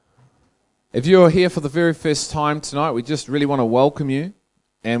If you're here for the very first time tonight, we just really want to welcome you.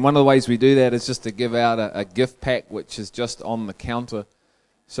 And one of the ways we do that is just to give out a gift pack, which is just on the counter.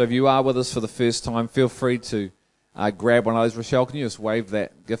 So if you are with us for the first time, feel free to grab one of those. Rochelle, can you just wave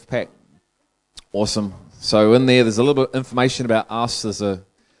that gift pack? Awesome. So in there's a little bit of information about us. There's a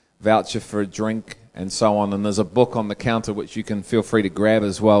voucher for a drink and so on. And there's a book on the counter which you can feel free to grab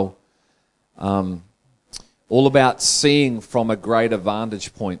as well. All about seeing from a greater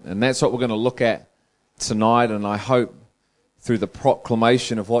vantage point. And that's what we're going to look at tonight. And I hope through the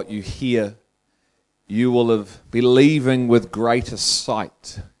proclamation of what you hear, you will be leaving with greater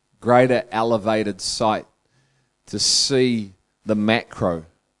sight, greater elevated sight to see the macro.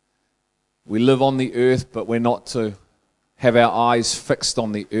 We live on the earth, but we're not to have our eyes fixed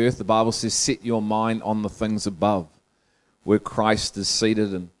on the earth. The Bible says, set your mind on the things above, where Christ is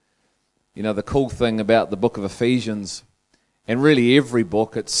seated. And you know, the cool thing about the book of Ephesians, and really every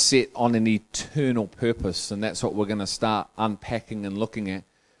book, it's set on an eternal purpose, and that's what we're going to start unpacking and looking at.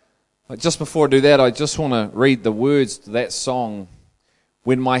 But just before I do that, I just want to read the words to that song.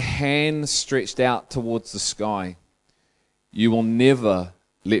 When my hand stretched out towards the sky, you will never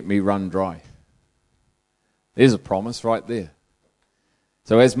let me run dry. There's a promise right there.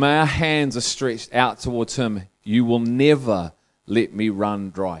 So as my hands are stretched out towards him, you will never let me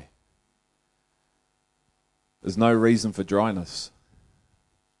run dry. There's no reason for dryness.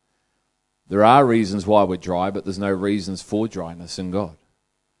 There are reasons why we're dry, but there's no reasons for dryness in God.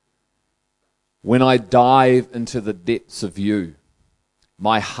 When I dive into the depths of you,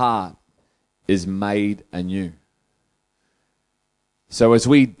 my heart is made anew. So as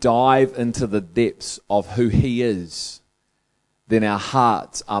we dive into the depths of who he is, then our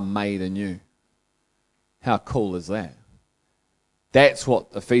hearts are made anew. How cool is that? That's what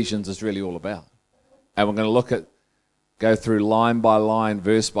Ephesians is really all about. And we're going to go through line by line,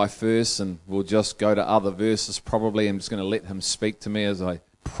 verse by verse, and we'll just go to other verses probably. I'm just going to let him speak to me as I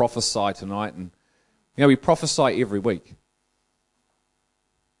prophesy tonight. And you know, we prophesy every week.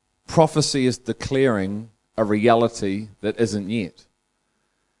 Prophecy is declaring a reality that isn't yet.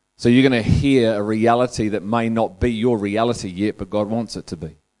 So you're going to hear a reality that may not be your reality yet, but God wants it to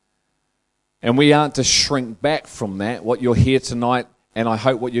be. And we aren't to shrink back from that. What you'll hear tonight, and I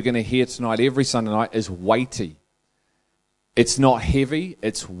hope what you're going to hear tonight, every Sunday night, is weighty. It's not heavy,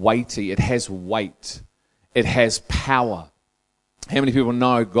 it's weighty. It has weight. It has power. How many people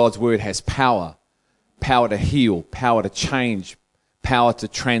know God's word has power? Power to heal, power to change, power to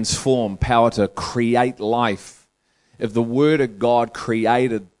transform, power to create life. If the word of God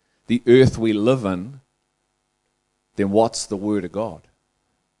created the earth we live in, then what's the word of God?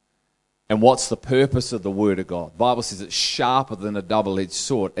 And what's the purpose of the word of God? The Bible says it's sharper than a double-edged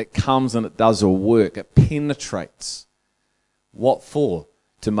sword. It comes and it does a work. It penetrates. What for?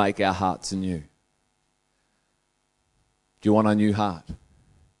 To make our hearts anew. Do you want a new heart? Do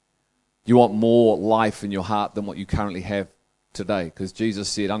you want more life in your heart than what you currently have today? Because Jesus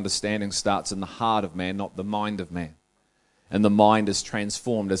said understanding starts in the heart of man, not the mind of man. And the mind is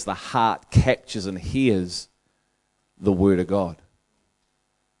transformed as the heart captures and hears the word of God.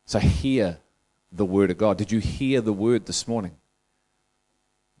 So hear the word of God. Did you hear the word this morning?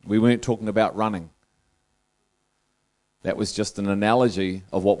 We weren't talking about running. That was just an analogy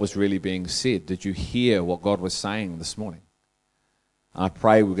of what was really being said. Did you hear what God was saying this morning? I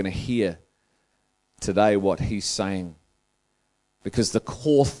pray we're going to hear today what he's saying. Because the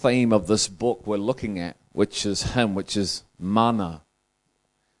core theme of this book we're looking at, which is him, which is manna,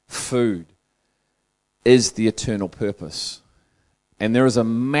 food, is the eternal purpose. And there is a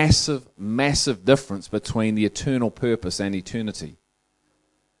massive, massive difference between the eternal purpose and eternity.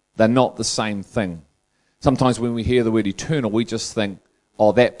 They're not the same thing. Sometimes when we hear the word eternal, we just think,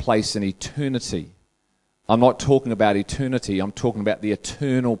 oh, that place in eternity. I'm not talking about eternity. I'm talking about the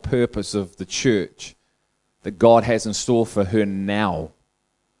eternal purpose of the church that God has in store for her now.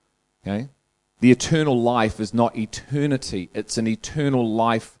 Okay? The eternal life is not eternity. It's an eternal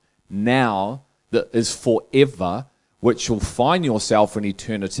life now that is forever, which will find yourself in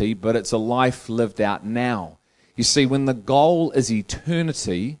eternity, but it's a life lived out now. You see, when the goal is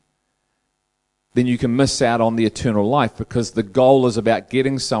eternity, then you can miss out on the eternal life because the goal is about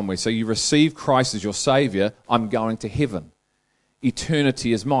getting somewhere. So you receive Christ as your Savior, I'm going to heaven.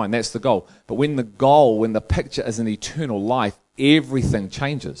 Eternity is mine, that's the goal. But when the picture is an eternal life, everything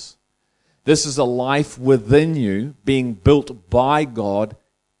changes. This is a life within you being built by God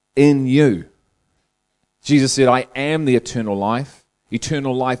in you. Jesus said, I am the eternal life.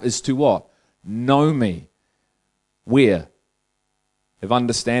 Eternal life is to what? Know me. Where? If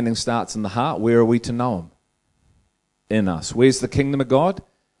understanding starts in the heart, where are we to know him? In us. Where's the kingdom of God?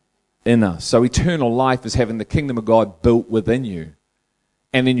 in us. So eternal life is having the kingdom of God built within you.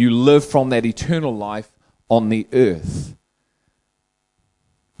 And then you live from that eternal life on the earth.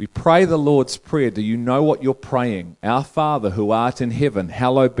 We pray the Lord's Prayer. Do you know what you're praying? Our Father who art in heaven,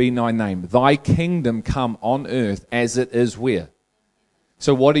 hallowed be thy name. Thy kingdom come on earth as it is where?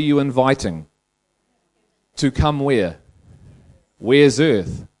 So what are you inviting? To come where? Where's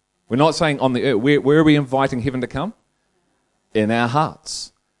earth? We're not saying on the earth. Where are we inviting heaven to come? In our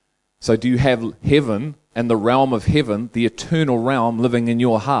hearts. So do you have heaven and the realm of heaven, the eternal realm, living in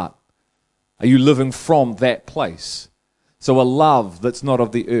your heart? Are you living from that place? So a love that's not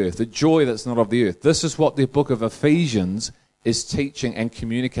of the earth, a joy that's not of the earth. This is what the book of Ephesians is teaching and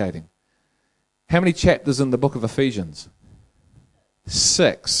communicating. How many chapters in the book of Ephesians?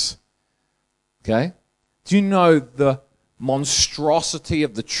 6. Okay? Do you know the monstrosity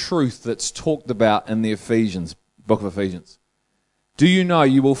of the truth that's talked about in the Ephesians, book of Ephesians? Do you know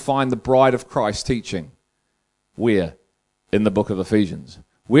you will find the bride of Christ teaching? Where? In the book of Ephesians.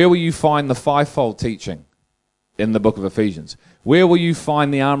 Where will you find the fivefold teaching? In the book of Ephesians. Where will you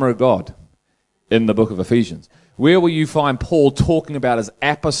find the armor of God? In the book of Ephesians. Where will you find Paul talking about his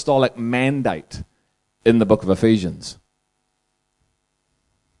apostolic mandate? In the book of Ephesians.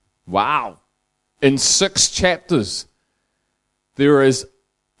 Wow. In 6 chapters, there is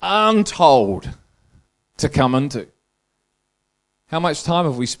untold to come into. How much time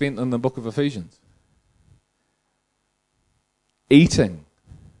have we spent in the book of Ephesians? Eating,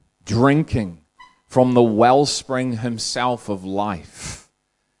 drinking from the wellspring himself of life.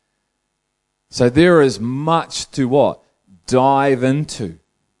 So there is much to what? Dive into.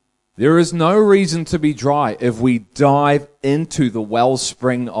 There is no reason to be dry if we dive into the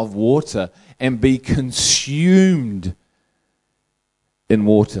wellspring of water and be consumed in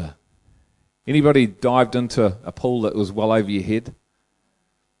water. Anybody dived into a pool that was well over your head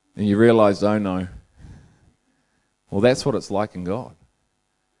and you realized, oh no. Well, that's what it's like in God.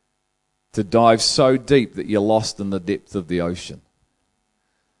 To dive so deep that you're lost in the depth of the ocean.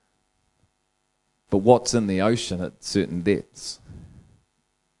 But what's in the ocean at certain depths?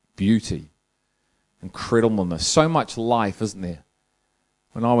 Beauty, incredibleness, so much life, isn't there?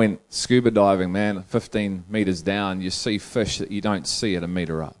 When I went scuba diving, man, 15 meters down, you see fish that you don't see at a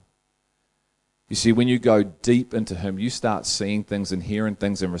meter up. You see, when you go deep into Him, you start seeing things and hearing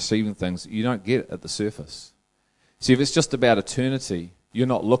things and receiving things that you don't get at the surface. See, if it's just about eternity, you're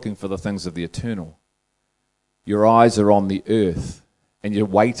not looking for the things of the eternal. Your eyes are on the earth, and you're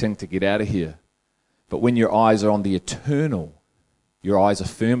waiting to get out of here. But when your eyes are on the eternal, your eyes are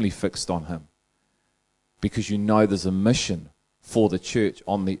firmly fixed on Him. Because you know there's a mission for the church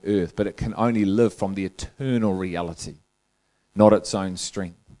on the earth, but it can only live from the eternal reality, not its own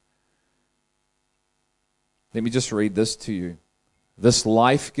strength. Let me just read this to you. This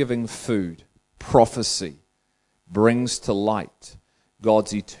life-giving food, prophecy, brings to light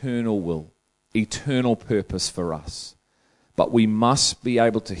God's eternal will, eternal purpose for us. But we must be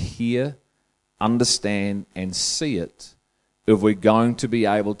able to hear, understand, and see it if we're going to be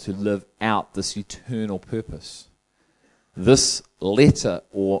able to live out this eternal purpose. This letter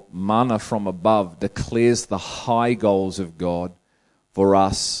or manna from above declares the high goals of God for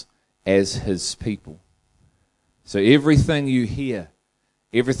us as His people. So everything you hear,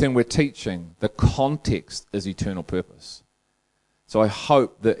 everything we're teaching, the context is eternal purpose. So I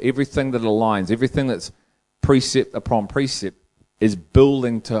hope that everything that aligns, everything that's precept upon precept is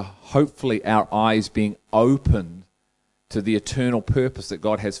building to hopefully our eyes being opened to the eternal purpose that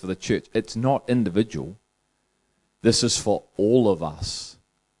God has for the church. It's not individual. This is for all of us.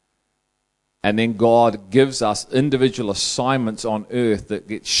 And then God gives us individual assignments on earth that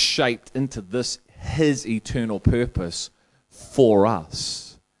get shaped into this, His eternal purpose for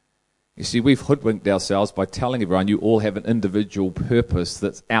us. You see, we've hoodwinked ourselves by telling everyone you all have an individual purpose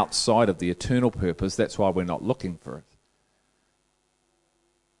that's outside of the eternal purpose. That's why we're not looking for it.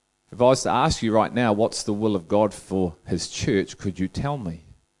 If I was to ask you right now, what's the will of God for His church, could you tell me?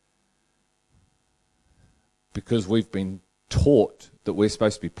 Because we've been taught that we're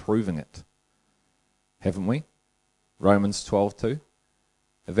supposed to be proving it. Haven't we? Romans 12:2.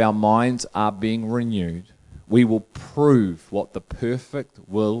 If our minds are being renewed, we will prove what the perfect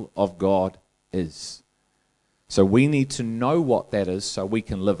will of God is. So we need to know what that is so we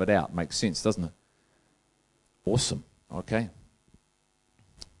can live it out. Makes sense, doesn't it? Awesome. Okay.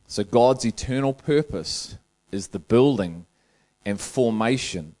 So God's eternal purpose is the building and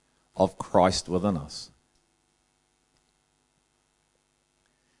formation of Christ within us.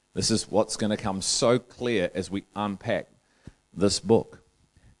 This is what's going to come so clear as we unpack this book.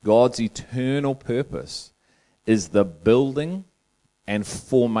 God's eternal purpose is the building and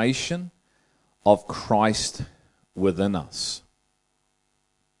formation of Christ within us.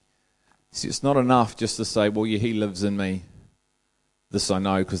 See, it's not enough just to say, well, yeah, he lives in me. This I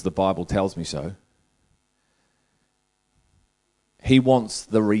know because the Bible tells me so. He wants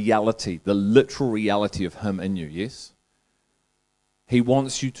the reality, the literal reality of him in you, yes? He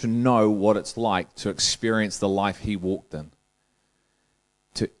wants you to know what it's like to experience the life he walked in.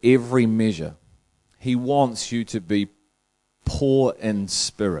 To every measure. He wants you to be poor in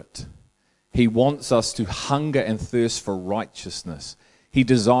spirit. He wants us to hunger and thirst for righteousness. He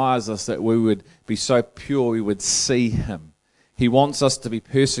desires us that we would be so pure we would see him. He wants us to be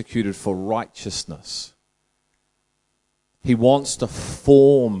persecuted for righteousness. He wants to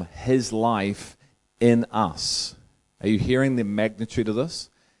form his life in us. Are you hearing the magnitude of this?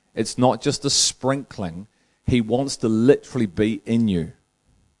 It's not just a sprinkling. He wants to literally be in you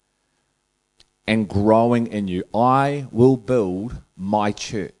and growing in you. I will build my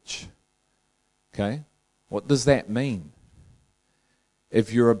church. Okay? What does that mean?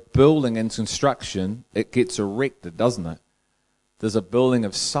 If you're a building in construction, it gets erected, doesn't it? There's a building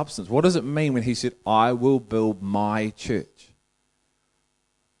of substance. What does it mean when he said, I will build my church?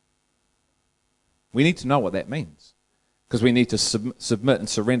 We need to know what that means. Because we need to submit and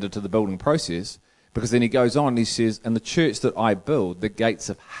surrender to the building process. Because then he goes on and he says, and the church that I build, the gates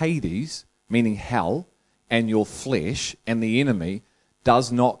of Hades, meaning hell, and your flesh, and the enemy,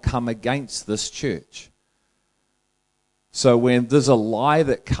 does not come against this church. So when there's a lie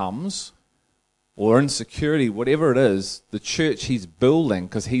that comes, or insecurity, whatever it is, the church he's building,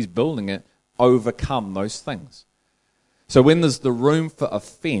 because he's building it, overcome those things. So when there's the room for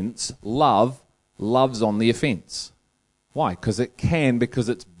offense, love loves on the offense. Why? Because it can, because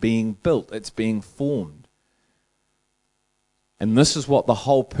it's being built, it's being formed. And this is what the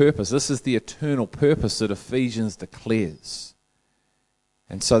whole purpose, this is the eternal purpose that Ephesians declares.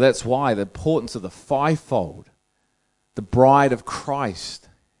 And so that's why the importance of the fivefold, the bride of Christ,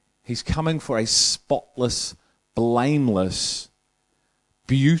 he's coming for a spotless, blameless,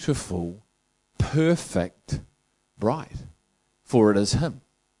 beautiful, perfect bride. For it is him.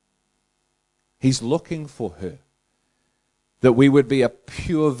 He's looking for her. That we would be a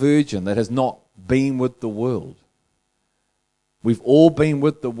pure virgin that has not been with the world. We've all been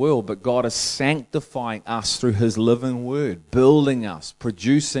with the world, but God is sanctifying us through his living word, building us,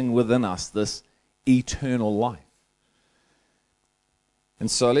 producing within us this eternal life. And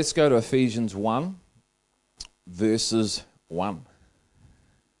so let's go to Ephesians 1, verses 1.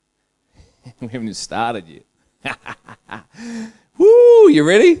 We haven't even started yet. Woo, you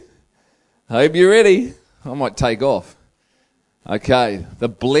ready? I hope you're ready. I might take off. Okay, the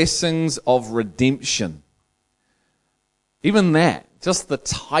blessings of redemption. Even that, just the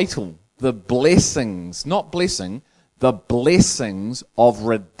title, the blessings, not blessing, the blessings of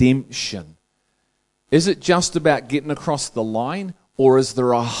redemption. Is it just about getting across the line, or is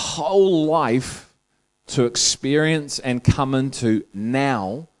there a whole life to experience and come into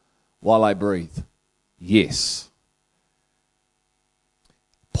now while I breathe? Yes.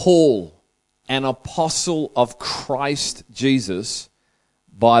 Paul, an apostle of Christ Jesus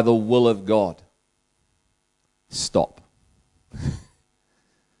by the will of God. Stop.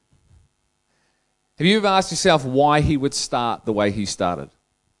 Have you ever asked yourself why he would start the way he started?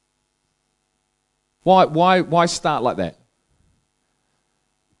 Why start like that?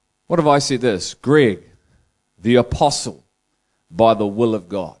 What if I said this? Greg, the apostle by the will of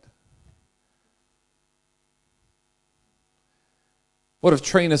God. What if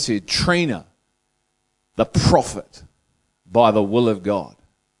Trina said, Trina, the prophet by the will of God?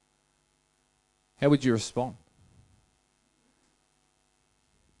 How would you respond?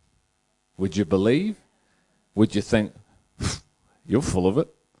 Would you believe? Would you think, you're full of it?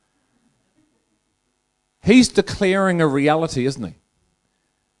 He's declaring a reality, isn't he?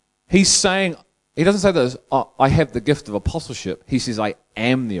 He's saying, he doesn't say this, I have the gift of apostleship. He says, I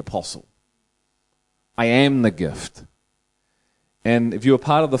am the apostle. I am the gift. And if you were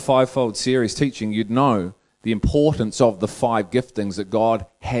part of the fivefold series teaching, you'd know the importance of the five giftings that God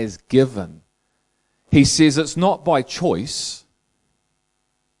has given. He says it's not by choice.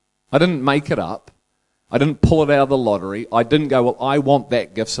 I didn't make it up. I didn't pull it out of the lottery. I didn't go, well, I want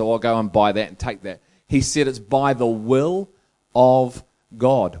that gift, so I'll go and buy that and take that. He said it's by the will of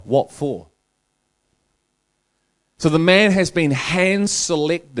God. What for? So the man has been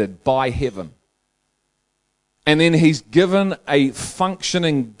hand-selected by heaven. And then he's given a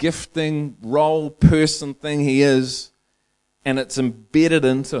functioning, gifting, role, person thing he is, and it's embedded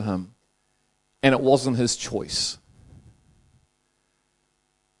into him. And it wasn't his choice.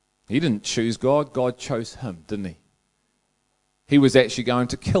 He didn't choose God. God chose him, didn't he? He was actually going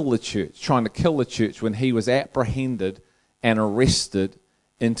to kill the church, trying to kill the church when he was apprehended and arrested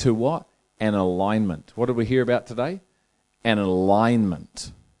into what? An alignment. What did we hear about today? An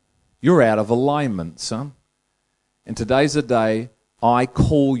alignment. You're out of alignment, son. And today's the day I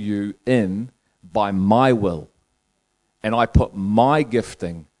call you in by my will. And I put my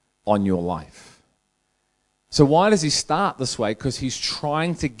gifting on your life. So why does he start this way? Because he's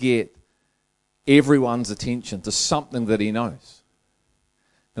trying to get everyone's attention to something that he knows.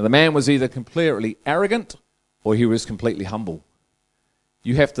 Now, the man was either completely arrogant or he was completely humble.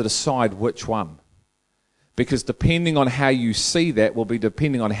 You have to decide which one. Because depending on how you see that will be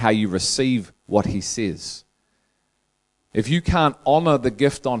depending on how you receive what he says. If you can't honor the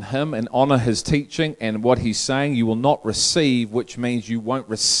gift on him and honor his teaching and what he's saying, you will not receive, which means you won't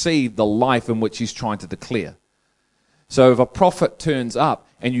receive the life in which he's trying to declare. So if a prophet turns up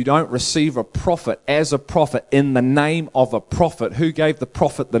and you don't receive a prophet as a prophet in the name of a prophet, who gave the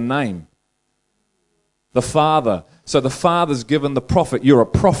prophet the name? The Father. So the Father's given the prophet. You're a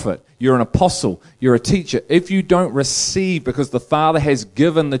prophet. You're an apostle. You're a teacher. If you don't receive, because the Father has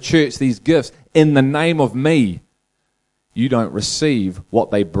given the church these gifts in the name of me, you don't receive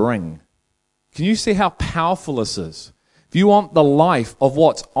what they bring. Can you see how powerful this is? If you want the life of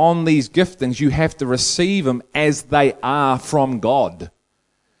what's on these giftings, you have to receive them as they are from God.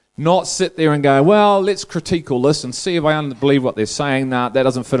 Not sit there and go, well, let's critique all this and see if I believe what they're saying. Nah, that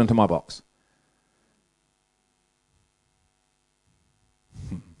doesn't fit into my box.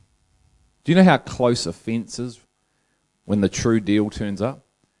 Do you know how close a fence is when the true deal turns up?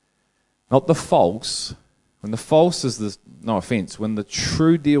 Not the false. When the false is this, no offense, when the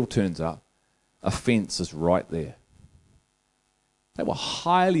true deal turns up, a fence is right there. They were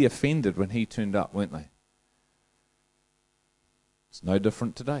highly offended when he turned up, weren't they? It's no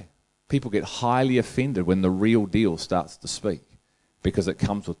different today. People get highly offended when the real deal starts to speak because it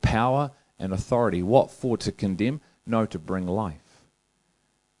comes with power and authority. What for? To condemn? No, to bring life.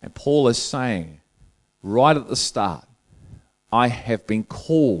 And Paul is saying right at the start, I have been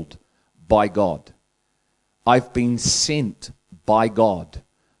called by God. I've been sent by God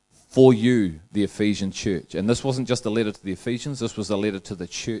for you, the Ephesian church. And this wasn't just a letter to the Ephesians, this was a letter to the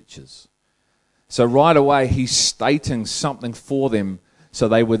churches. So right away, he's stating something for them so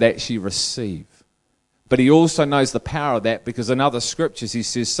they would actually receive. But he also knows the power of that because in other scriptures he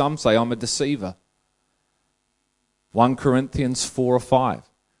says, some say I'm a deceiver. 1 Corinthians 4 or 5,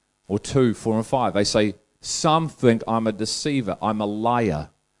 or 2, 4 and 5. They say, some think I'm a deceiver, I'm a liar,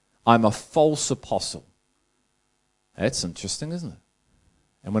 I'm a false apostle. That's interesting, isn't it?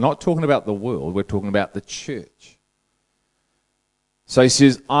 And we're not talking about the world, we're talking about the church. So he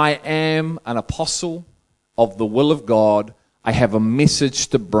says, I am an apostle of the will of God. I have a message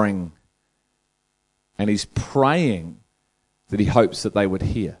to bring. And he's praying that he hopes that they would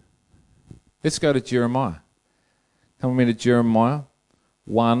hear. Let's go to Jeremiah. Come with me to Jeremiah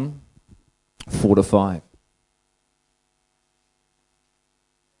 1, 4 to 5.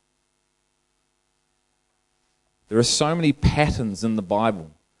 There are so many patterns in the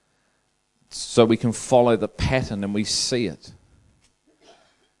Bible, so we can follow the pattern and we see it.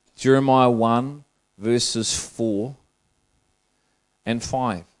 Jeremiah 1, verses 4 and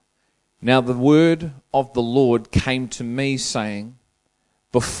 5. Now the word of the Lord came to me, saying,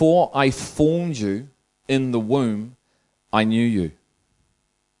 before I formed you in the womb, I knew you.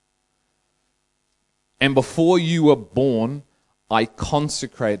 And before you were born, I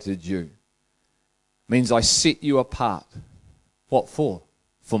consecrated you. Means I set you apart. What for?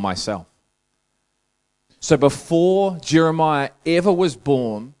 For myself. So before Jeremiah ever was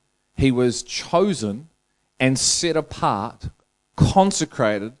born, he was chosen and set apart,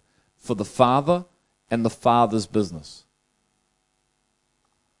 consecrated for the Father and the Father's business.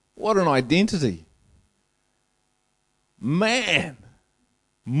 What an identity. Man,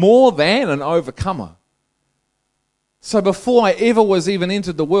 more than an overcomer. So before I ever was even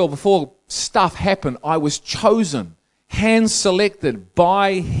entered the world, before stuff happened, I was chosen, hand-selected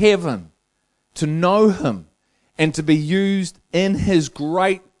by heaven to know him and to be used in his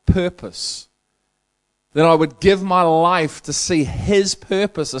great purpose. That I would give my life to see his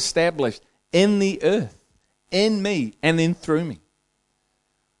purpose established in the earth, in me, and then through me.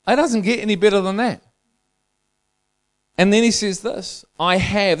 It doesn't get any better than that. And then he says this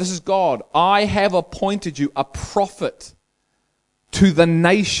is God, I have appointed you a prophet to the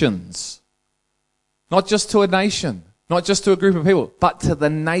nations. Not just to a nation, not just to a group of people, but to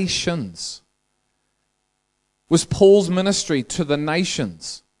the nations. Was Paul's ministry to the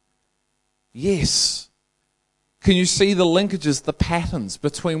nations? Yes. Can you see the linkages, the patterns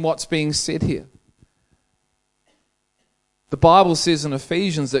between what's being said here? The Bible says in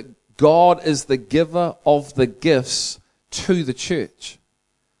Ephesians that God is the giver of the gifts to the church.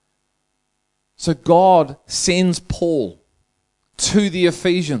 So God sends Paul to the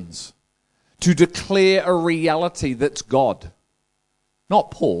Ephesians to declare a reality that's God. Not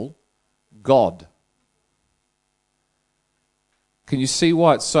Paul, God. Can you see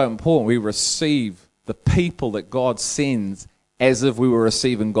why it's so important we receive the people that God sends as if we were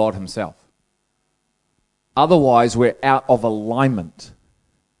receiving God himself? Otherwise, we're out of alignment.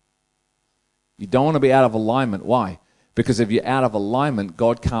 You don't want to be out of alignment. Why? Because if you're out of alignment,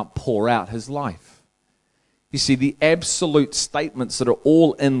 God can't pour out his life. You see, the absolute statements that are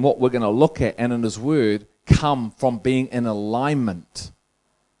all in what we're going to look at and in his word come from being in alignment.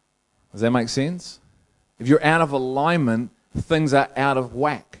 Does that make sense? If you're out of alignment, things are out of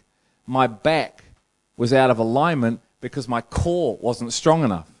whack. My back was out of alignment because my core wasn't strong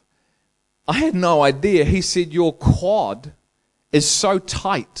enough. I had no idea. He said, your quad is so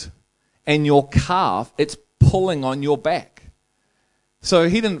tight and your calf, it's pulling on your back. So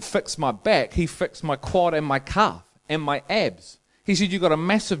he didn't fix my back. He fixed my quad and my calf and my abs. He said, you've got a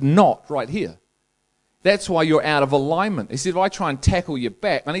massive knot right here. That's why you're out of alignment. He said, if I try and tackle your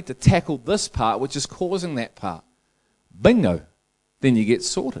back, I need to tackle this part, which is causing that part. Bingo. Then you get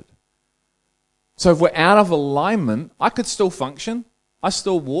sorted. So if we're out of alignment, I could still function. I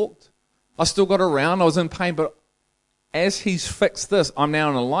still walked. I still got around. I was in pain. But as he's fixed this, I'm now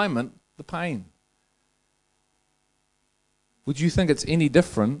in alignment, the pain. Would you think it's any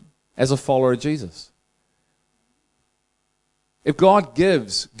different as a follower of Jesus? If God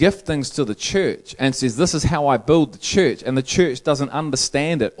gives giftings to the church and says, this is how I build the church, and the church doesn't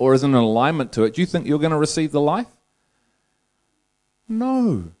understand it or isn't in alignment to it, do you think you're going to receive the life?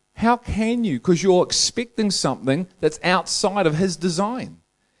 No. How can you? Because you're expecting something that's outside of his design.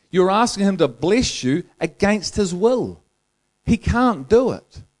 You're asking him to bless you against his will. He can't do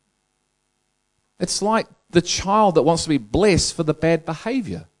it. It's like the child that wants to be blessed for the bad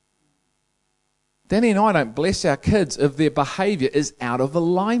behavior. Danny and I don't bless our kids if their behavior is out of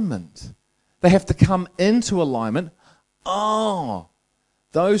alignment. They have to come into alignment.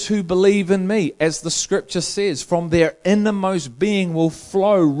 Those who believe in me, as the scripture says, from their innermost being will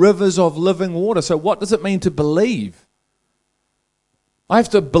flow rivers of living water. So what does it mean to believe? I have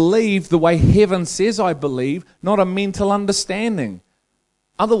to believe the way heaven says I believe, not a mental understanding.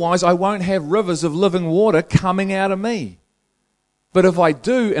 Otherwise, I won't have rivers of living water coming out of me. But if I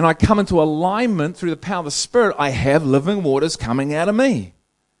do, and I come into alignment through the power of the Spirit, I have living waters coming out of me.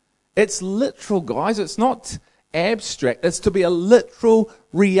 It's literal, guys. It's not abstract. It's to be a literal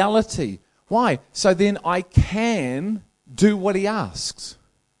reality. Why? So then I can do what he asks.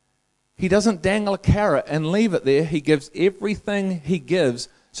 He doesn't dangle a carrot and leave it there. He gives everything he gives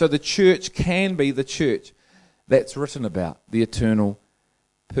so the church can be the church that's written about, the eternal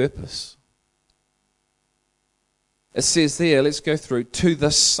purpose. It says there, let's go through, to the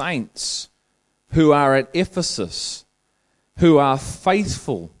saints who are at Ephesus, who are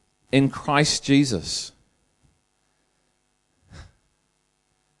faithful in Christ Jesus.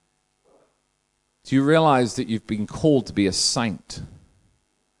 Do you realize that you've been called to be a saint?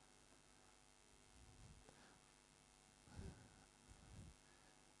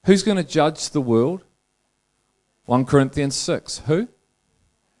 Who's going to judge the world? 1 Corinthians 6. Who?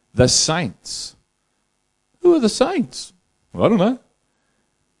 The saints. Who are the saints? Well, I don't know.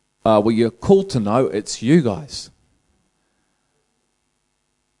 Well, you're called to know it's you guys.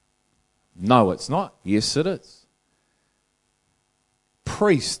 No, it's not. Yes, it is.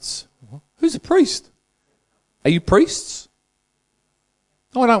 Priests. Who's a priest? Are you priests?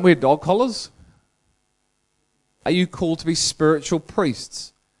 No, I don't wear dog collars. Are you called to be spiritual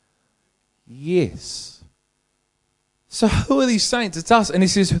priests? Yes. So who are these saints? It's us. And he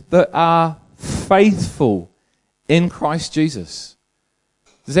says that are faithful in Christ Jesus.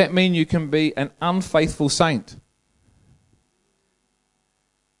 Does that mean you can be an unfaithful saint?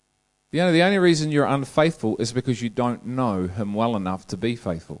 The only reason you're unfaithful is because you don't know him well enough to be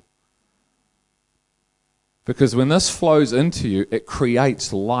faithful. Because when this flows into you, it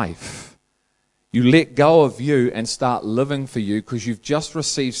creates life. You let go of you and start living for you because you've just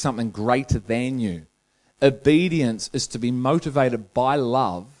received something greater than you. Obedience is to be motivated by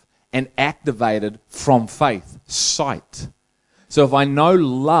love and activated from faith, sight. So if I know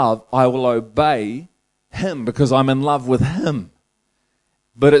love, I will obey him because I'm in love with him.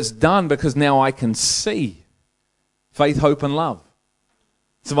 But it's done because now I can see faith, hope, and love.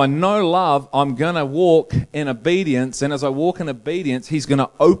 So if I know love, I'm going to walk in obedience. And as I walk in obedience, he's going to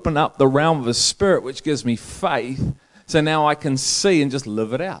open up the realm of his spirit, which gives me faith. So now I can see and just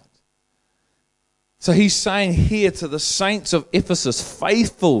live it out. So he's saying here to the saints of Ephesus,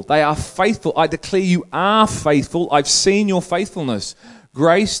 faithful, they are faithful. I declare you are faithful. I've seen your faithfulness.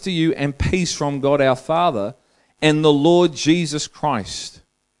 Grace to you and peace from God our Father and the Lord Jesus Christ.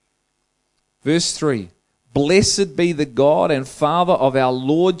 Verse 3, blessed be the God and Father of our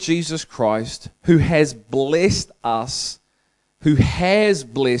Lord Jesus Christ, who has blessed us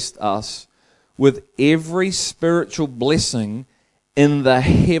with every spiritual blessing in the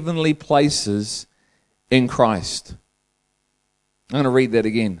heavenly places in Christ. I'm going to read that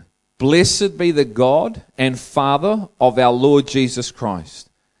again. Blessed be the God and Father of our Lord Jesus Christ.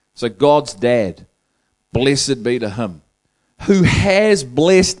 So God's dad, blessed be to him, who has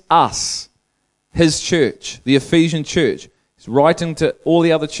blessed us, his church, the Ephesian church. He's writing to all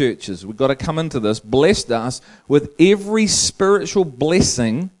the other churches. We've got to come into this. Blessed us with every spiritual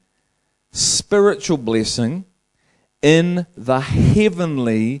blessing in the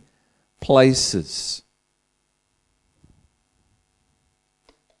heavenly places.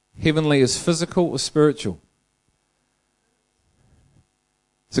 Heavenly is physical or spiritual?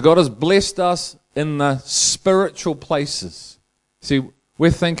 So God has blessed us in the spiritual places. See,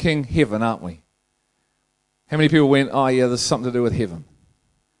 we're thinking heaven, aren't we? How many people went, oh yeah, there's something to do with heaven?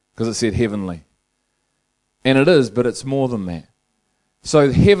 Because it said heavenly. And it is, but it's more than that.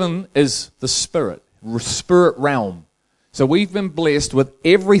 So heaven is the spirit realm. So we've been blessed with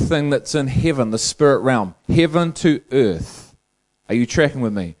everything that's in heaven, the spirit realm. Heaven to earth. Are you tracking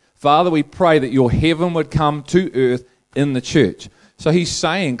with me? Father, we pray that your heaven would come to earth in the church. So he's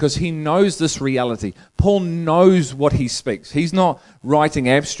saying, because he knows this reality, Paul knows what he speaks. He's not writing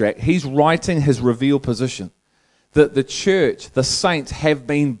abstract. He's writing his revealed position. That the church, the saints, have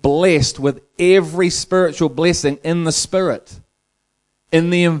been blessed with every spiritual blessing in the spirit,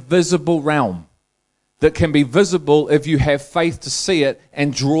 in the invisible realm, that can be visible if you have faith to see it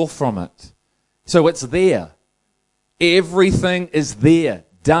and draw from it. So it's there. Everything is there.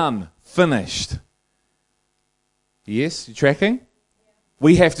 Done. Finished. Yes, you tracking?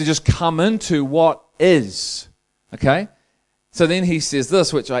 We have to just come into what is. Okay? So then he says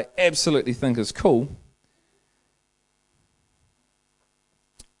this, which I absolutely think is cool.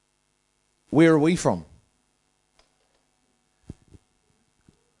 Where are we from?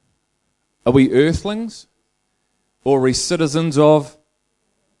 Are we earthlings? Or are we citizens of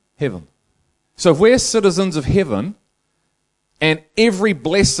heaven? So if we're citizens of heaven, and every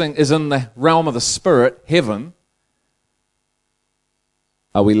blessing is in the realm of the spirit, heaven,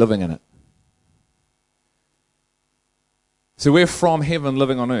 are we living in it? So we're from heaven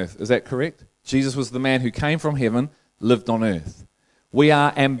living on earth. Is that correct? Jesus was the man who came from heaven, lived on earth. We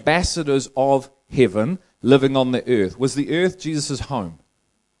are ambassadors of heaven living on the earth. Was the earth Jesus' home?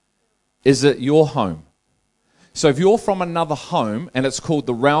 Is it your home? So if you're from another home, and it's called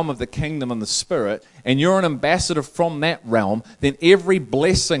the realm of the kingdom and the spirit, and you're an ambassador from that realm, then every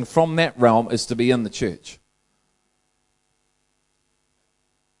blessing from that realm is to be in the church.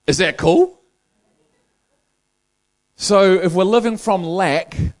 Is that cool? So if we're living from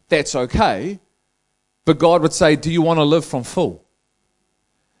lack, that's okay. But God would say, do you want to live from full?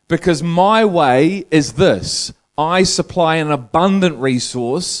 Because my way is this. I supply an abundant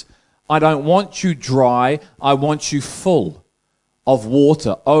resource. I don't want you dry. I want you full of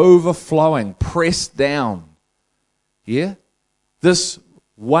water, overflowing, pressed down. Yeah? This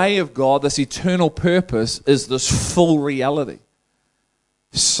way of God, this eternal purpose, is this full reality.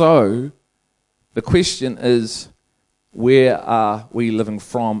 So, the question is, where are we living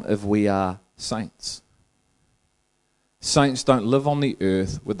from if we are saints? Saints don't live on the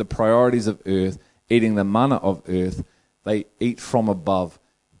earth with the priorities of earth, eating the manna of earth. They eat from above,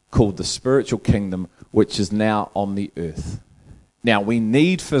 called the spiritual kingdom, which is now on the earth. Now, we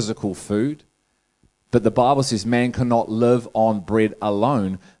need physical food, but the Bible says man cannot live on bread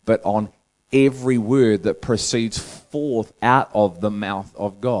alone, but on every word that proceeds forth out of the mouth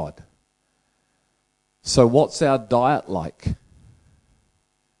of God. So what's our diet like?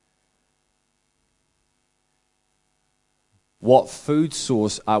 What food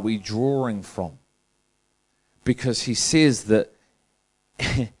source are we drawing from? Because he says that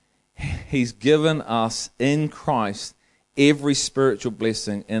he's given us in Christ every spiritual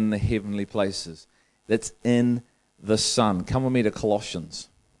blessing in the heavenly places. That's in the Son. Come with me to Colossians.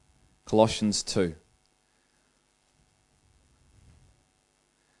 Colossians 2.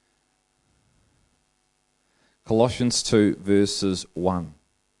 Colossians 2 verses 1.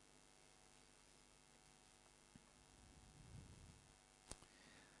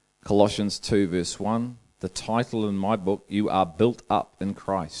 Colossians 2 verse 1. The title in my book, You Are Built Up in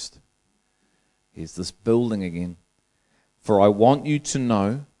Christ. Here's this building again. For I want you to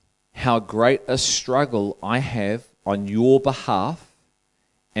know how great a struggle I have on your behalf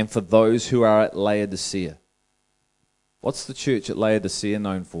and for those who are at Laodicea. What's the church at Laodicea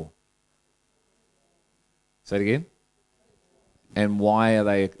known for? Say it again. And why are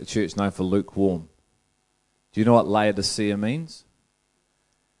they a church known for lukewarm? Do you know what Laodicea means?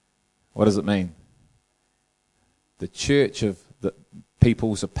 What does it mean? The church of the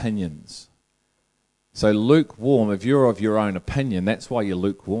people's opinions. So lukewarm, if you're of your own opinion, that's why you're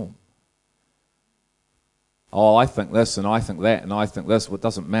lukewarm. Oh, I think this and I think that and I think this. Well, it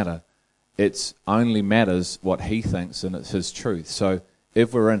doesn't matter. It only matters what he thinks, and it's his truth. So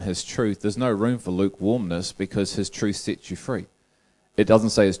if we're in his truth, there's no room for lukewarmness because his truth sets you free. It doesn't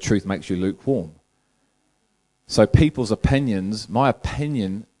say his truth makes you lukewarm. So people's opinions, my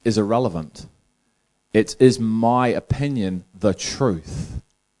opinion is irrelevant. It is my opinion the truth.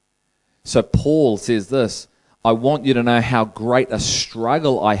 So Paul says this, I want you to know how great a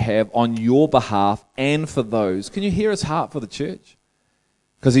struggle I have on your behalf and for those. Can you hear his heart for the church?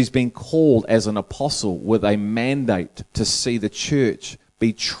 Because he's been called as an apostle with a mandate to see the church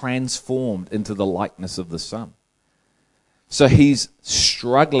be transformed into the likeness of the Son. So he's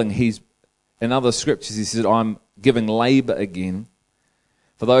struggling. In other scriptures, he said, I'm giving labor again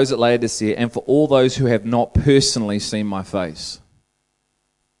for those at Laodicea and for all those who have not personally seen my face.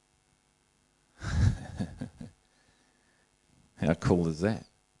 How cool is that?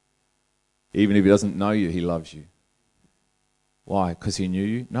 Even if he doesn't know you, he loves you. Why? Because he knew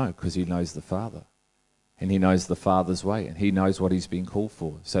you? No, because he knows the Father. And he knows the Father's way. And he knows what he's been called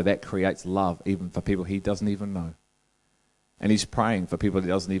for. So that creates love even for people he doesn't even know. And he's praying for people he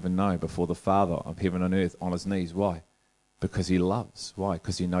doesn't even know before the Father of heaven and earth on his knees. Why? Because he loves. Why?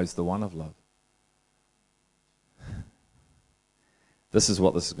 Because he knows the one of love. This is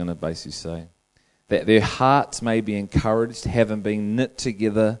what this is going to basically say. That their hearts may be encouraged, having been knit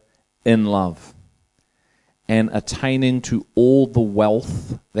together in love, and attaining to all the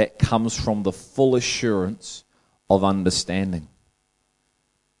wealth that comes from the full assurance of understanding.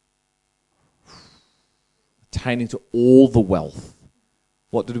 Attaining to all the wealth.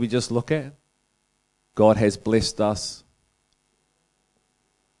 What did we just look at? God has blessed us.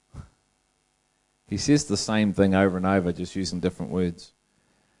 He says the same thing over and over, just using different words.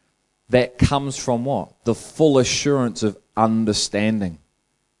 That comes from what? The full assurance of understanding.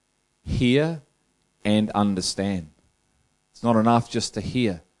 Hear and understand. It's not enough just to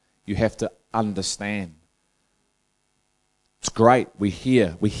hear. You have to understand. It's great. We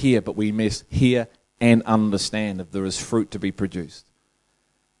hear, but we miss hear and understand if there is fruit to be produced.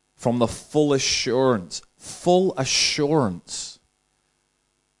 From the full assurance. Full assurance.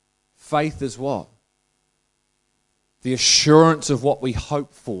 Faith is what? The assurance of what we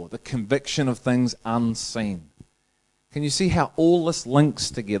hope for, the conviction of things unseen. Can you see how all this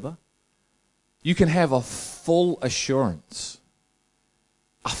links together? You can have a full assurance,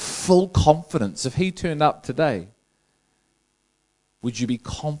 a full confidence. If he turned up today, would you be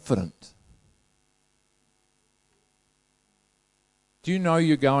confident? Do you know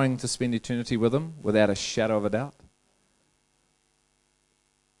you're going to spend eternity with him without a shadow of a doubt?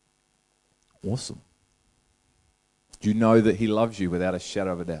 Awesome. Do you know that he loves you without a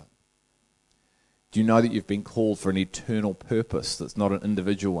shadow of a doubt? Do you know that you've been called for an eternal purpose that's not an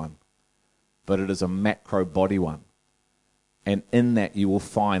individual one, but it is a macro body one? And in that you will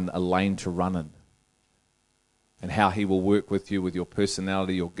find a lane to run in. And how he will work with you with your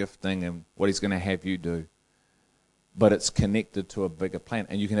personality, your gifting, and what he's going to have you do. But it's connected to a bigger plan.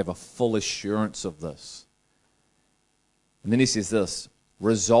 And you can have a full assurance of this. And then he says this,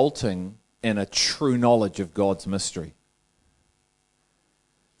 resulting in a true knowledge of God's mystery.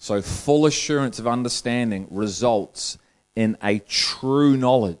 So full assurance of understanding results in a true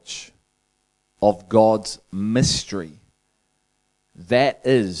knowledge of God's mystery. That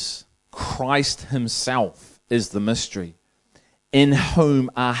is, Christ himself is the mystery, in whom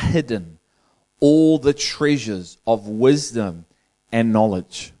are hidden all the treasures of wisdom and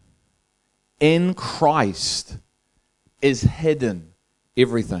knowledge. In Christ is hidden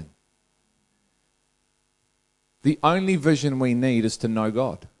everything. The only vision we need is to know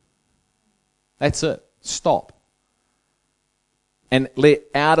God. That's it. Stop. And let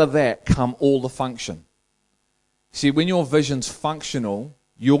out of that come all the function. See, when your vision's functional,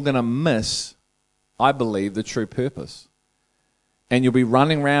 you're going to miss, I believe, the true purpose. And you'll be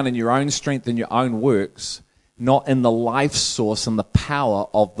running around in your own strength and your own works, not in the life source and the power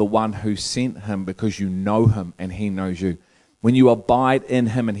of the one who sent him, because you know him and he knows you. When you abide in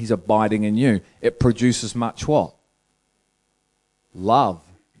him and he's abiding in you, it produces much what? Love,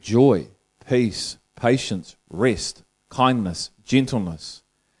 joy, peace, patience, rest, kindness, gentleness.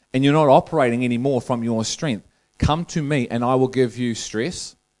 and you're not operating anymore from your strength, come to me and I will give you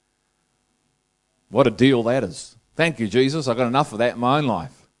stress. What a deal that is. Thank you, Jesus. I've got enough of that in my own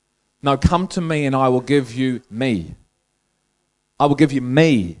life. No, come to me and I will give you me. I will give you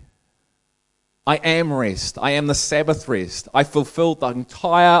me. I am rest. I am the Sabbath rest. I fulfilled the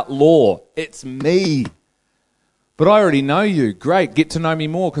entire law. It's me. But I already know you. Great. Get to know me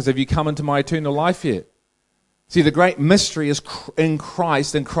more, because have you come into my eternal life yet? See, the great mystery is in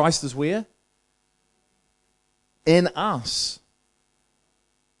Christ, and Christ is where? In us.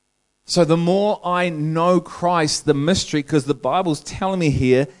 So the more I know Christ, the mystery, because the Bible's telling me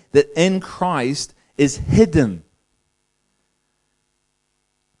here that in Christ is hidden.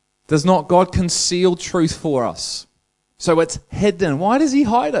 Does not God conceal truth for us? So it's hidden. Why does he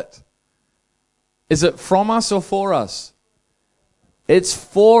hide it? Is it from us or for us? It's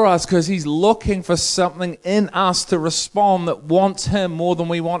for us, because he's looking for something in us to respond that wants him more than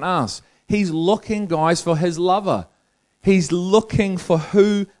we want us. He's looking, guys, for his lover. He's looking for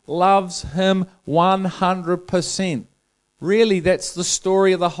who loves him 100%. Really, that's the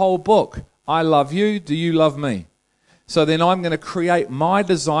story of the whole book. I love you. Do you love me? So then I'm going to create my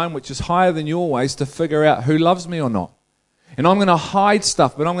design, which is higher than your ways, to figure out who loves me or not. And I'm going to hide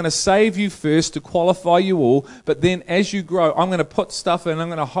stuff, but I'm going to save you first to qualify you all. But then as you grow, I'm going to put stuff in, I'm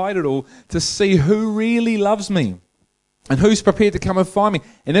going to hide it all to see who really loves me and who's prepared to come and find me.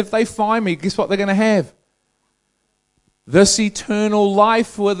 And if they find me, guess what they're going to have? This eternal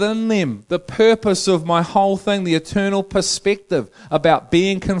life within them. The purpose of my whole thing, the eternal perspective about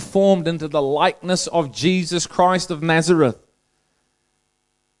being conformed into the likeness of Jesus Christ of Nazareth.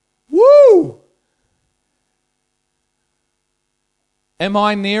 Woo! Am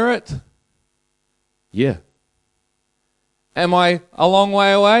I near it? Yeah. Am I a long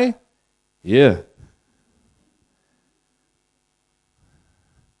way away? Yeah.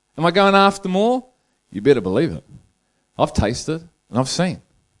 Am I going after more? You better believe it. I've tasted and I've seen.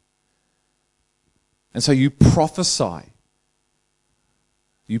 And so you prophesy.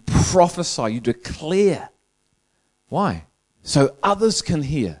 You prophesy, you declare. Why? So others can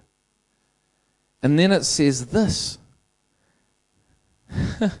hear. And then it says this.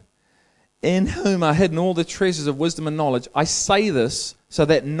 In whom are hidden all the treasures of wisdom and knowledge. I say this so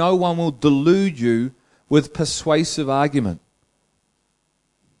that no one will delude you with persuasive argument.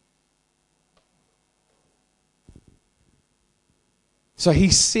 So he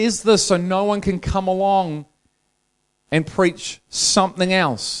says this so no one can come along and preach something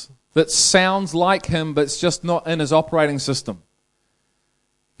else that sounds like him, but it's just not in his operating system.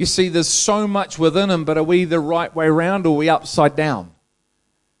 You see, there's so much within him, but are we the right way around or are we upside down?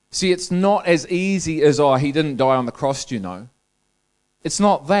 See, it's not as easy as, oh, he didn't die on the cross, you know. It's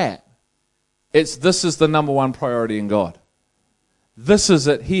not that. It's this is the number one priority in God. This is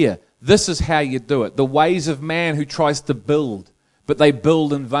it here. This is how you do it. The ways of man who tries to build, but they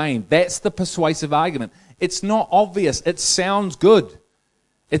build in vain. That's the persuasive argument. It's not obvious. It sounds good.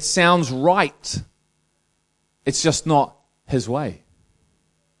 It sounds right. It's just not his way.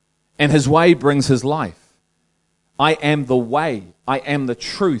 And his way brings his life. I am the way. I am the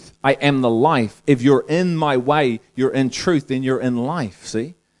truth. I am the life. If you're in my way, you're in truth, then you're in life,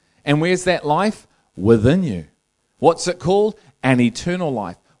 see? And where's that life? Within you. What's it called? An eternal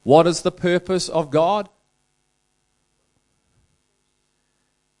life. What is the purpose of God?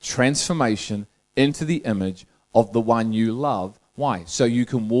 Transformation into the image of the one you love. Why? So you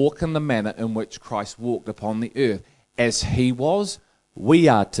can walk in the manner in which Christ walked upon the earth. As he was, we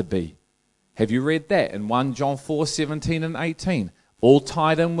are to be. Have you read that in 1 John 4:17 and 18? All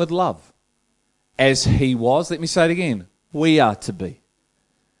tied in with love. As he was, let me say it again, we are to be.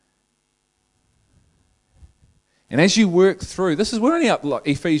 And as you work through, we're only up like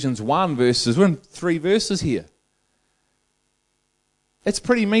Ephesians 1 verses, we're in 3 verses here. It's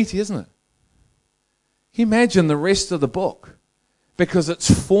pretty meaty, isn't it? Can you imagine the rest of the book? Because it's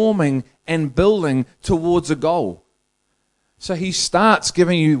forming and building towards a goal. So he starts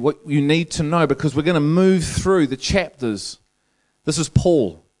giving you what you need to know, because we're going to move through the chapters. This is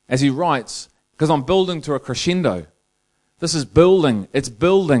Paul, as he writes, because I'm building to a crescendo. This is building, it's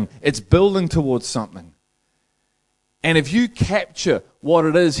building towards something. And if you capture what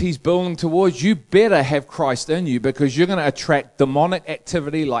it is he's building towards, you better have Christ in you, because you're going to attract demonic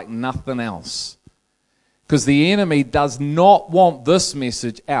activity like nothing else. Because the enemy does not want this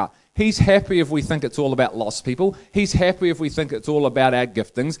message out. He's happy if we think it's all about lost people. He's happy if we think it's all about our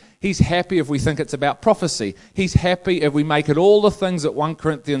giftings. He's happy if we think it's about prophecy. He's happy if we make it all the things that 1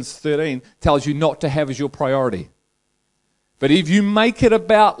 Corinthians 13 tells you not to have as your priority. But if you make it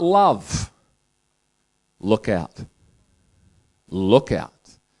about love, look out. Look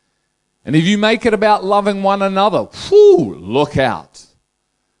out. And if you make it about loving one another, whew, look out.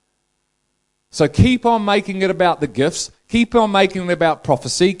 So keep on making it about the gifts. Keep on making it about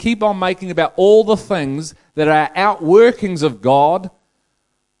prophecy. Keep on making it about all the things that are outworkings of God,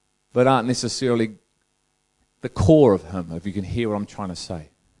 but aren't necessarily the core of Him, if you can hear what I'm trying to say.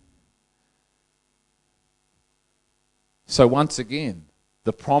 So once again,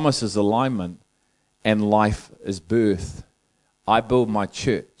 the promise is alignment and life is birth. I build my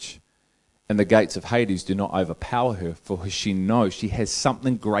church, and the gates of Hades do not overpower her, for she knows she has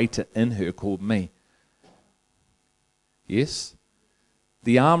something greater in her called me. Yes?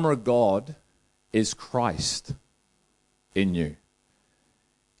 The armor of God is Christ in you.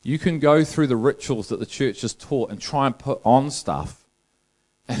 You can go through the rituals that the church has taught and try and put on stuff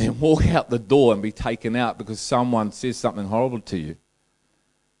and then walk out the door and be taken out because someone says something horrible to you.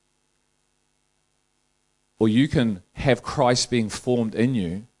 Or you can have Christ being formed in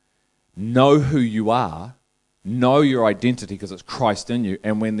you, know who you are, know your identity because it's Christ in you,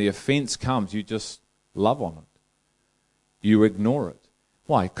 and when the offense comes, you just love on it. You ignore it.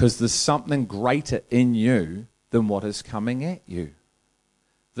 Why? Because there's something greater in you than what is coming at you.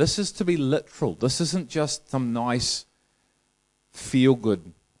 This is to be literal. This isn't just some nice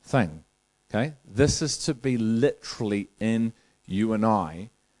feel-good thing. Okay? This is to be literally in you and I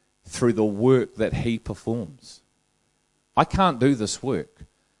through the work that He performs. I can't do this work.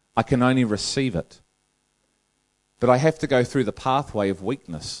 I can only receive it. But I have to go through the pathway of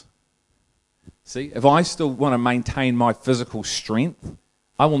weakness. See, if I still want to maintain my physical strength,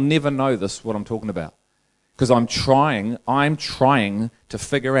 I will never know this, what I'm talking about. Because I'm trying to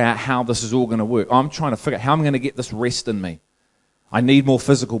figure out how this is all going to work. I'm trying to figure out how I'm going to get this rest in me. I need more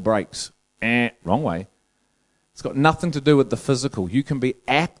physical breaks. Wrong way. It's got nothing to do with the physical. You can be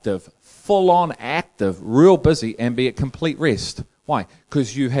active, full-on active, real busy, and be at complete rest. Why?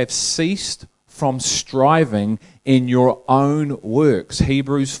 Because you have ceased from striving in your own works.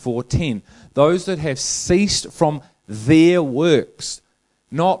 Hebrews 4:10. Those that have ceased from their works,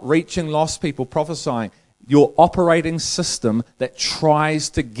 not reaching lost people, prophesying, your operating system that tries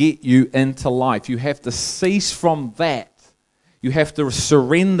to get you into life. You have to cease from that. You have to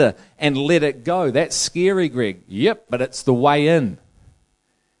surrender and let it go. That's scary, Greg. Yep, but it's the way in.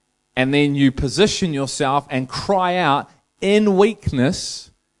 And then you position yourself and cry out in weakness,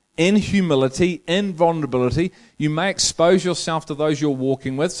 in humility, in vulnerability. You may expose yourself to those you're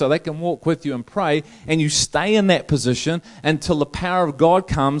walking with so they can walk with you and pray, and you stay in that position until the power of God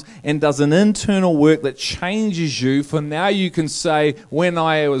comes and does an internal work that changes you, for now you can say, when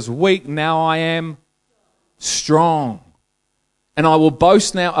I was weak, now I am strong. And I will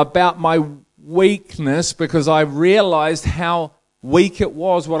boast now about my weakness because I realized how weak it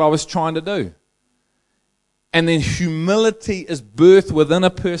was what I was trying to do. And then humility is birthed within a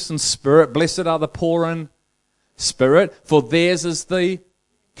person's spirit. Blessed are the poor in spirit, for theirs is the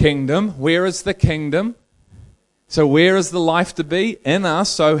kingdom. Where is the kingdom? So where is the life to be? In us.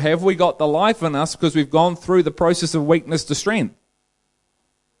 So have we got the life in us because we've gone through the process of weakness to strength?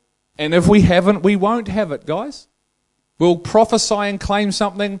 And if we haven't, we won't have it, guys. We'll prophesy and claim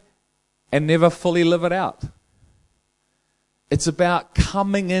something and never fully live it out. It's about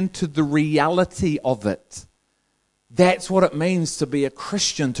coming into the reality of it. That's what it means to be a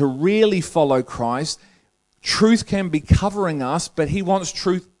Christian, to really follow Christ. Truth can be covering us, but He wants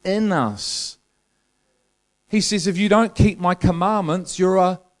truth in us. He says, if you don't keep my commandments, you're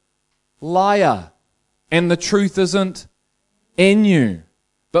a liar, and the truth isn't in you.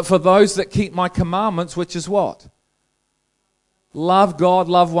 But for those that keep my commandments, which is what? Love God,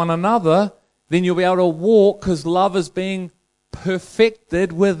 love one another, then you'll be able to walk because love is being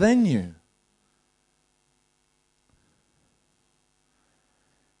perfected within you.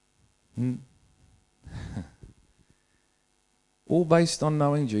 All based on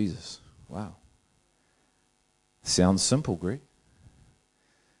knowing Jesus. Wow. Sounds simple, Greg.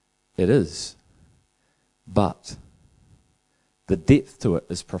 It is. But the depth to it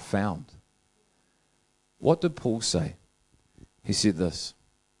is profound. What did Paul say? He said this,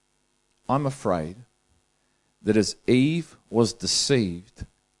 I'm afraid that as Eve was deceived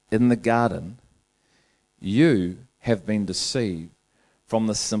in the garden, you have been deceived from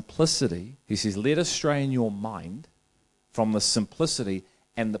the simplicity. He says, led astray in your mind from the simplicity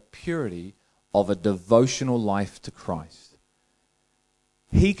and the purity of a devotional life to Christ.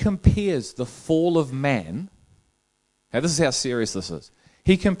 He compares the fall of man. Now this is how serious this is.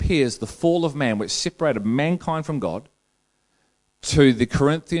 He compares the fall of man, which separated mankind from God, to the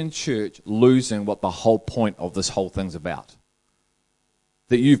Corinthian church losing what the whole point of this whole thing's about.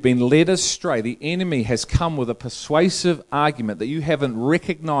 that you've been led astray. The enemy has come with a persuasive argument that you haven't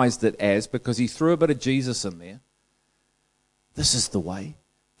recognized it as because he threw a bit of Jesus in there. This is the way.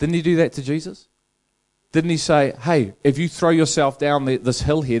 Didn't he do that to Jesus? Didn't he say, hey, if you throw yourself down this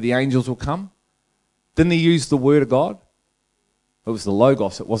hill here, the angels will come? Didn't he use the word of God? It was the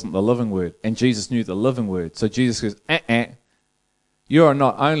Logos, it wasn't the living word. And Jesus knew the living word. So Jesus goes, You are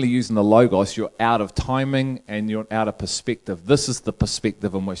not only using the Logos, you're out of timing and you're out of perspective. This is the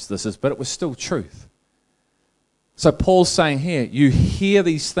perspective in which this is, but it was still truth. So Paul's saying here, you hear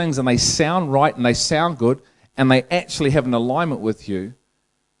these things and they sound right and they sound good and they actually have an alignment with you.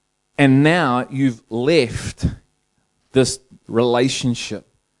 And now you've left this relationship.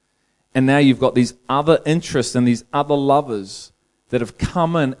 And now you've got these other interests and these other lovers that have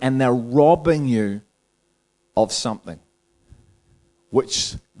come in and they're robbing you of something,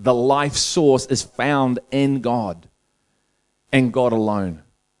 which the life source is found in God and God alone.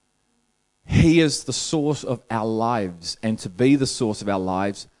 He is the source of our lives, and to be the source of our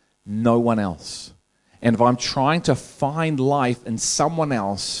lives, no one else. And if I'm trying to find life in someone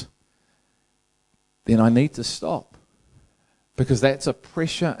else, then I need to stop, because that's a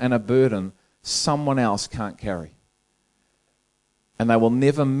pressure and a burden someone else can't carry. And they will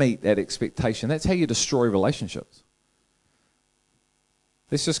never meet that expectation. That's how you destroy relationships.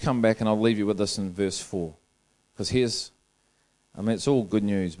 Let's just come back and I'll leave you with this in verse 4. Because it's all good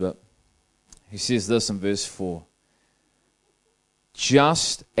news, but he says this in verse 4.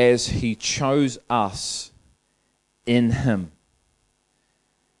 Just as he chose us in him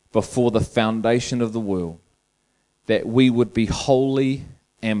before the foundation of the world, that we would be holy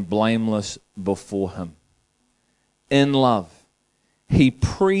and blameless before him. In love, he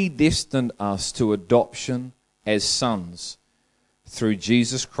predestined us to adoption as sons through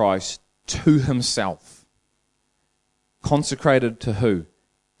Jesus Christ to himself. Consecrated to who?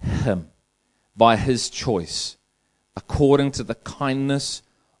 Him. By his choice, according to the kindness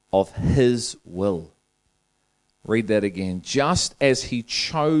of his will. Read that again. Just as he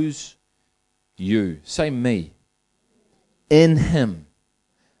chose you, say me, in him,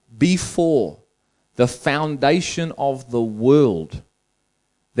 before the foundation of the world,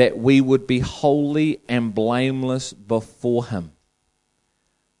 that we would be holy and blameless before him.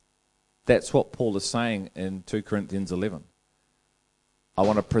 That's what Paul is saying in 2 Corinthians 11. I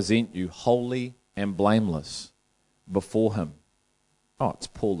want to present you holy and blameless before him. Oh, it's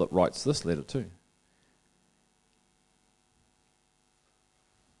Paul that writes this letter too.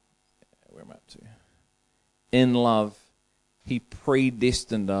 Where am I up to? In love, he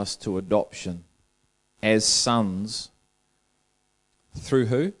predestined us to adoption as sons through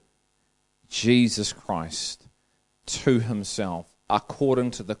who? Jesus Christ to himself,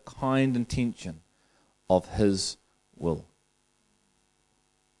 according to the kind intention of his will.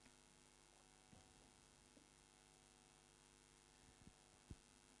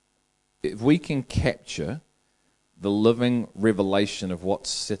 If we can capture the living revelation of what's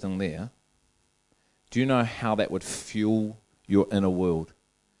sitting there, do you know how that would fuel your inner world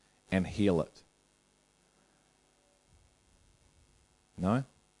and heal it? No?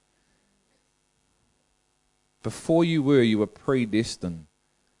 Before you were predestined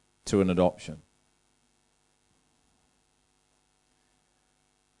to an adoption.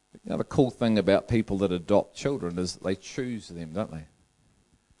 You know, the cool thing about people that adopt children is they choose them, don't they?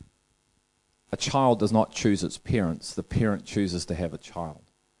 A child does not choose its parents. The parent chooses to have a child.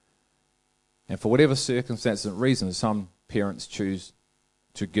 And for whatever circumstances and reasons, some parents choose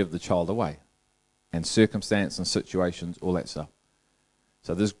to give the child away. And circumstance and situations, all that stuff.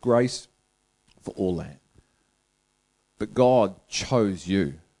 So there's grace for all that. But God chose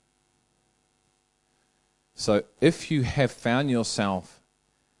you. So if you have found yourself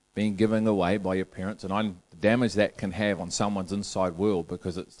being given away by your parents, and the damage that can have on someone's inside world,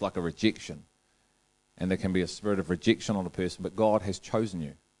 because it's like a rejection. And there can be a spirit of rejection on a person, but God has chosen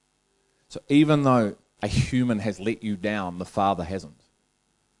you. So even though a human has let you down, the Father hasn't.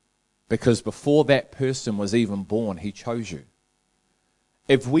 Because before that person was even born, he chose you.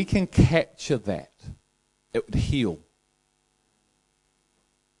 If we can capture that, it would heal.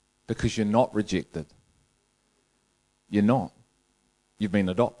 Because you're not rejected. You're not. You've been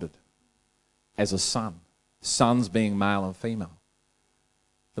adopted as a son. Sons being male and female.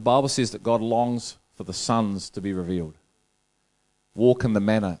 The Bible says that God longs for the sons to be revealed. Walk in the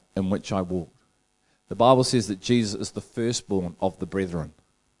manner in which I walked. The Bible says that Jesus is the firstborn of the brethren.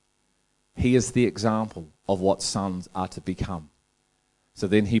 He is the example of what sons are to become. So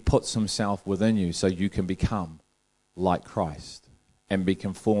then he puts himself within you so you can become like Christ and be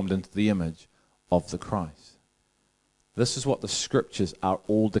conformed into the image of the Christ. This is what the scriptures are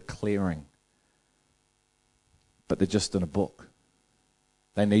all declaring. But they're just in a book.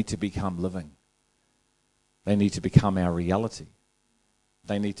 They need to become living. They need to become our reality.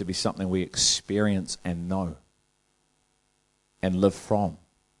 They need to be something we experience and know and live from.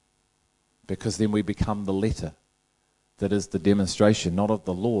 Because then we become the letter that is the demonstration, not of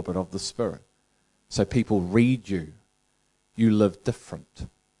the law, but of the Spirit. So people read you. You live different.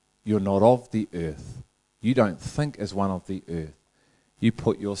 You're not of the earth. You don't think as one of the earth. You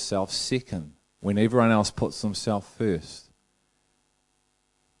put yourself second when everyone else puts themselves first.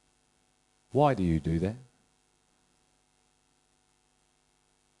 Why do you do that?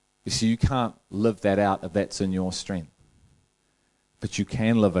 You see, you can't live that out if that's in your strength. But you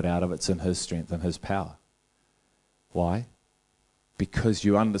can live it out if it's in His strength and His power. Why? Because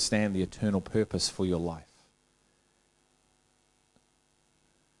you understand the eternal purpose for your life.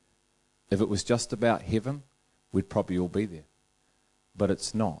 If it was just about heaven, we'd probably all be there. But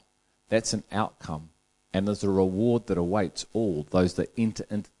it's not. That's an outcome. And there's a reward that awaits all those that enter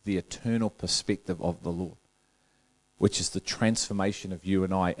into the eternal perspective of the Lord, which is the transformation of you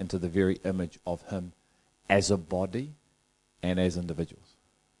and I into the very image of Him as a body and as individuals.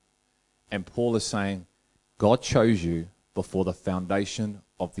 And Paul is saying, God chose you before the foundation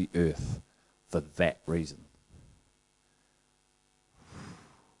of the earth for that reason.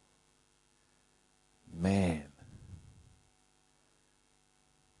 Man.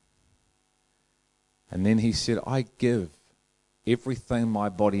 And then he said, I give everything my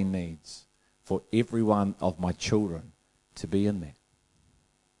body needs for every one of my children to be in there.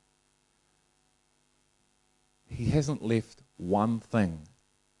 He hasn't left one thing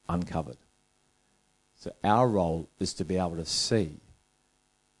uncovered. So our role is to be able to see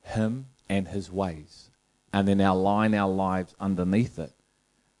Him and His ways, and then align our lives underneath it.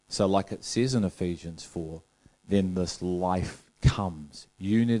 So like it says in Ephesians 4, then this life comes,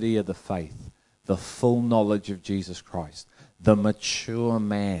 unity of the faith, the full knowledge of Jesus Christ, the mature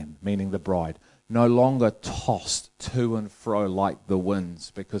man, meaning the bride, no longer tossed to and fro like the winds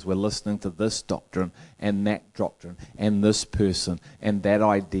because we're listening to this doctrine and that doctrine and this person and that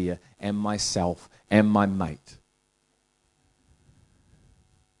idea and myself and my mate.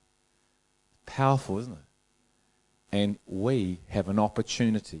 Powerful, isn't it? And we have an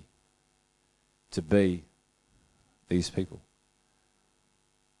opportunity to be these people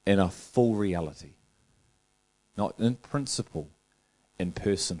in a full reality, not in principle, in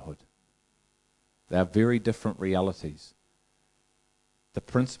personhood. They are very different realities. The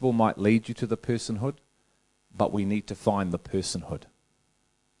principle might lead you to the personhood, but we need to find the personhood.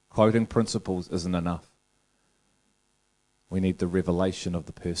 Quoting principles isn't enough. We need the revelation of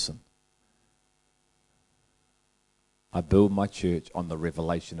the person. I build my church on the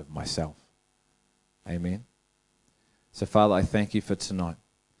revelation of myself. Amen. So, Father, I thank you for tonight.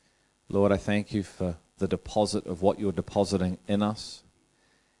 Lord, I thank you for the deposit of what you're depositing in us.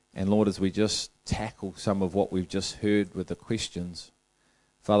 And Lord, as we just tackle some of what we've just heard with the questions,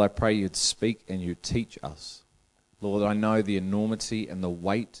 Father, I pray you'd speak and you'd teach us. Lord, I know the enormity and the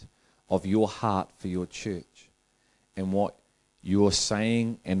weight of your heart for your church and what you're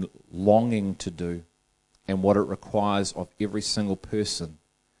saying and longing to do and what it requires of every single person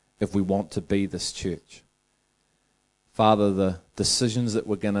if we want to be this church. Father, the decisions that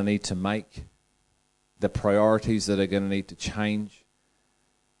we're going to need to make, the priorities that are going to need to change,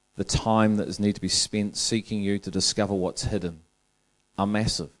 the time that is need to be spent seeking you to discover what's hidden are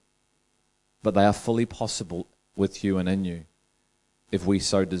massive. But they are fully possible with you and in you if we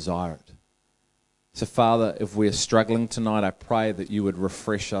so desire it. So Father, if we're struggling tonight, I pray that you would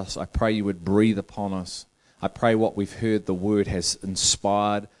refresh us. I pray you would breathe upon us. I pray what we've heard, the word has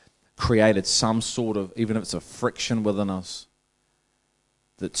inspired, created some sort of, even if it's a friction within us,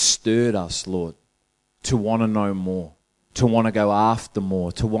 that stirred us, Lord, to want to know more, to want to go after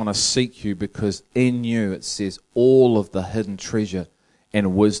more, to want to seek you, because in you, it says, all of the hidden treasure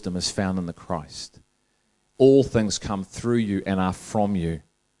and wisdom is found in the Christ. All things come through you and are from you.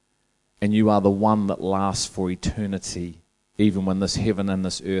 And you are the one that lasts for eternity. Even when this heaven and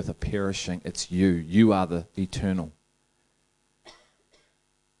this earth are perishing, it's you. You are the eternal.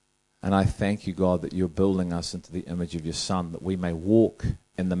 And I thank you, God, that you're building us into the image of your Son, that we may walk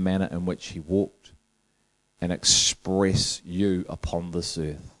in the manner in which he walked and express you upon this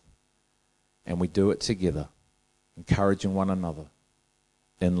earth. And we do it together, encouraging one another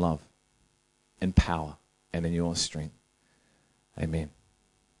in love, in power, and in your strength. Amen.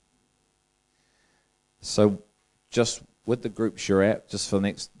 So just with the groups you're at, just for the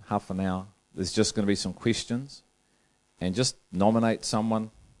next half an hour, there's just going to be some questions. And just nominate someone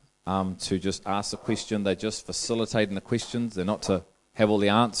to just ask the question. They're just facilitating the questions. They're not to have all the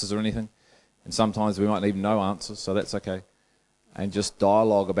answers or anything. And sometimes we might even know answers, so that's okay. And just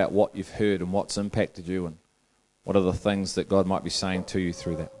dialogue about what you've heard and what's impacted you and what are the things that God might be saying to you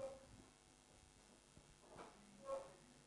through that.